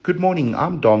Good morning,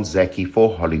 I'm Don Zaki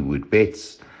for Hollywood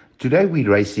Bets. Today we're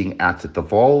racing out at the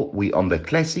Vaal. We're on the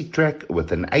classic track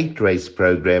with an 8 race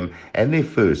program and their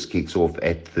first kicks off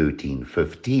at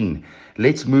 13:15.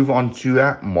 Let's move on to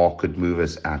our market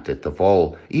movers out at the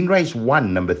Vaal. In race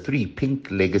 1, number 3,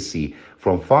 Pink Legacy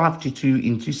from 5 to 2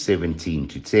 into 17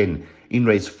 to 10. In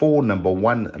race 4, number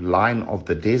 1, Lion of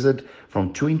the Desert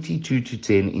from 22 to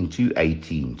 10 into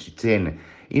 18 to 10.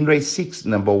 In race 6,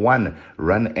 number 1,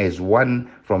 Run as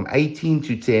One from 18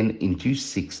 to 10 into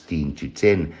 16 to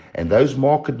 10. And those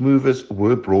market movers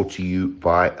were brought to you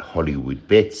by Hollywood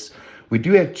Bets. We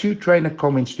do have 2 trainer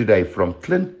comments today from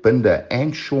Clint Binder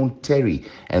and Sean Terry,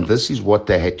 and this is what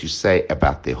they had to say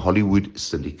about their Hollywood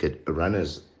Syndicate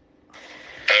runners.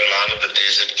 Lion of the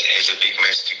Desert has a big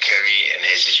mass to carry and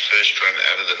has his first run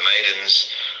out of the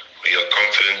maidens. We are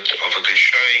confident of a good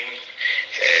showing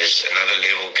as another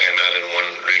level came out and won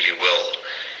really well.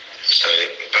 So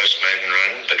post-maiden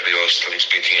run, but we are still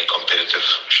expecting a competitive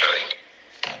showing.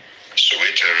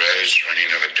 Soweto Rose running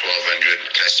over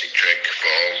 1200 classic track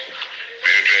Vaal.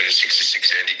 Merit rate is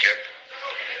 66 handicap.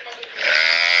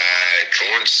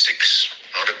 Drawn 6,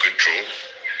 not a good draw.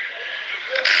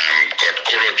 Got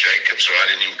Coro Jacobs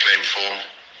riding in claim 4.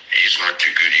 He's not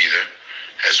too good either.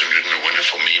 Hasn't ridden a winner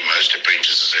for me. Most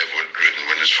apprentices have ridden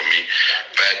winners for me.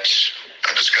 But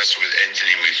I discussed it with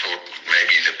Anthony. We thought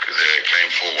maybe the claim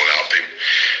 4 will help him.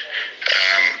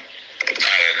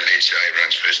 Let's say he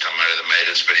runs first time out of the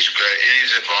maidens, but his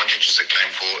advantage is the claim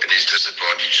 4 and his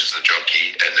disadvantage is the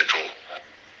jockey and the draw.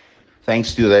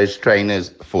 Thanks to those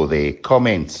trainers for their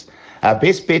comments. Our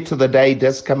best bet of the day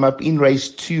does come up in race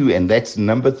 2, and that's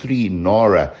number 3,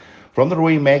 Nara, from the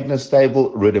Roy Magnus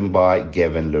stable, ridden by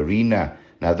Gavin Lorena.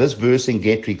 Now, this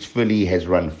Vercingetorix filly has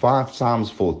run 5 times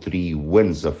for 3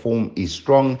 wins. The form is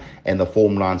strong, and the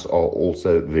form lines are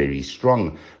also very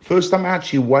strong. First time out,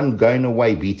 she won going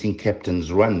away, beating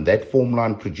Captain's Run. That form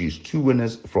line produced 2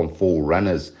 winners from 4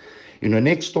 runners. In her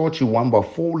next start, she won by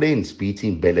 4 lengths,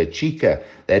 beating Bella Chica.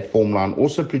 That form line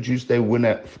also produced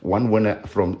one winner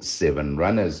from 7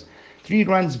 runners. 3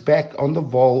 runs back on the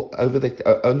Vaal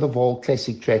on the Vaal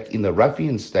Classic track in the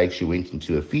Ruffian Stakes, she went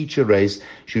into a feature race.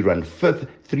 She ran 5th,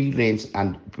 3 lengths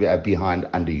behind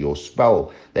Under Your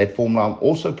Spell. That form line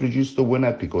also produced the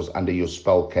winner because Under Your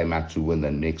Spell came out to win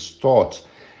the next start.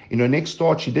 In her next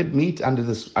start, she did meet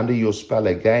Under Your Spell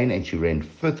again, and she ran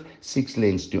 5th, 6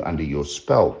 lengths to Under Your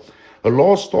Spell. Her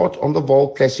last start on the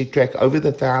Vaal Classic track over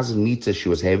the 1,000 meters, she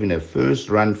was having her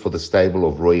first run for the stable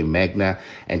of Roy Magna,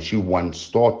 and she won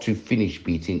start to finish,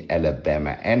 beating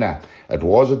Alabama Anna. It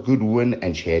was a good win,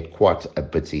 and she had quite a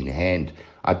bit in hand.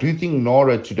 I do think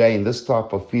Nara today in this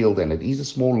type of field, and it is a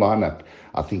small lineup,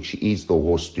 I think she is the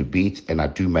horse to beat, and I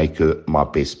do make her my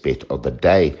best bet of the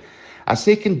day. Our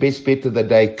second best bet of the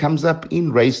day comes up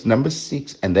in race number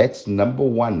 6, and that's number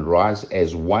 1, Rise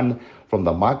as One, from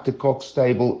the Mike de Kock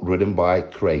stable, ridden by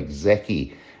Craig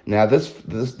Zaki. Now,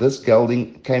 this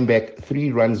gelding came back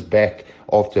 3 runs back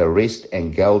after a rest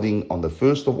and gelding on the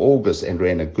 1st of August and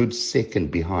ran a good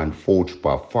second behind Forged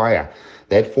by Fire.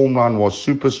 That form line was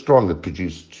super strong. It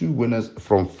produced 2 winners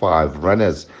from 5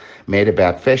 runners. Mad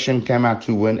About Fashion came out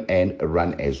to win, and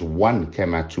Run as One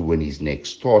came out to win his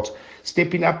next start.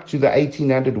 Stepping up to the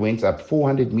 1800, went up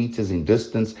 400 meters in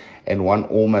distance and won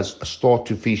almost start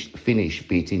to finish,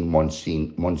 beating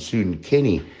Monsoon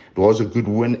Kenny. It was a good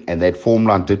win, and that form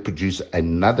line did produce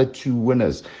another 2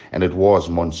 winners, and it was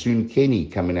Monsoon Kenny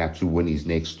coming out to win his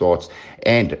next starts,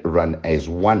 and Run as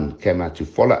One came out to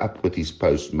follow up with his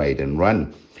post-maiden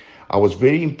run. I was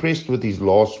very impressed with his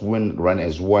last win, Run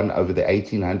as One, over the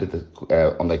 1800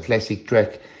 on the classic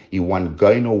track. He won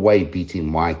going away,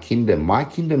 beating My Kingdom. My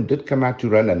Kingdom did come out to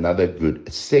run another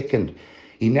good second.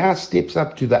 He now steps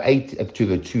up to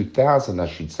the 2000, I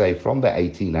should say, from the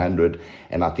 1800,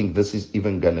 and I think this is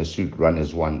even going to suit Run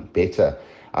as One better.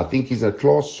 I think he's a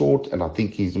class sort, and I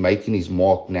think he's making his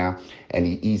mark now, and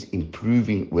he is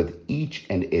improving with each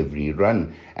and every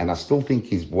run. And I still think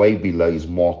he's way below his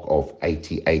mark of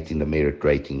 88 in the merit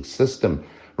rating system.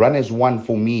 Run as One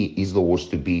for me is the horse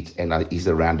to beat, and he's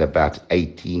around about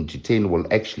 18 to 10. Well,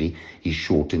 actually, he's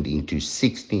shortened into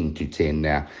 16 to 10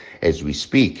 now as we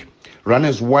speak. Run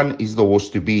as One is the horse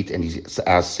to beat, and he's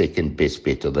our second best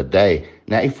bet of the day.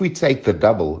 Now, if we take the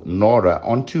double, Nara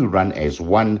onto Run as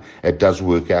One, it does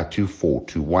work out to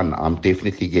 4-1. I'm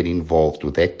definitely getting involved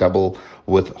with that double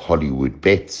with Hollywood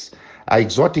Bets. Our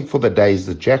exotic for the day is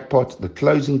the jackpot. The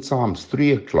closing time's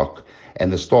 3 o'clock,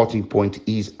 and the starting point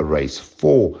is race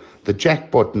 4. The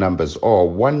jackpot numbers are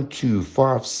 1, 2,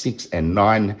 5, 6, and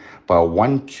 9, by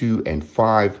 1, 2, and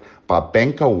 5, by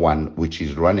Banker 1, which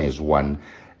is Run as One,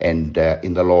 And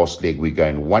in the last leg, we're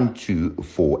going 1, 2,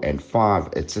 4, and 5.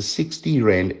 It's a 60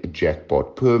 Rand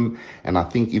jackpot perm. And I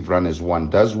think if runners 1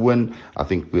 does win, I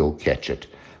think we'll catch it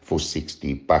for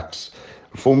 $60.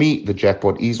 For me, the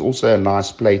jackpot is also a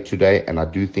nice play today. And I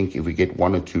do think if we get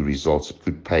 1 or 2 results, it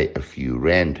could pay a few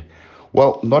Rand.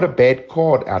 Well, not a bad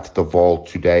card out of the Vaal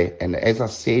today. And as I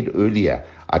said earlier,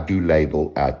 I do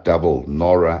label a double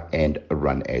Nora and a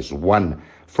run as 1.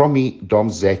 From me, Dom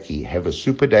Zaki, have a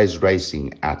super day's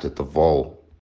racing out at the Vaal.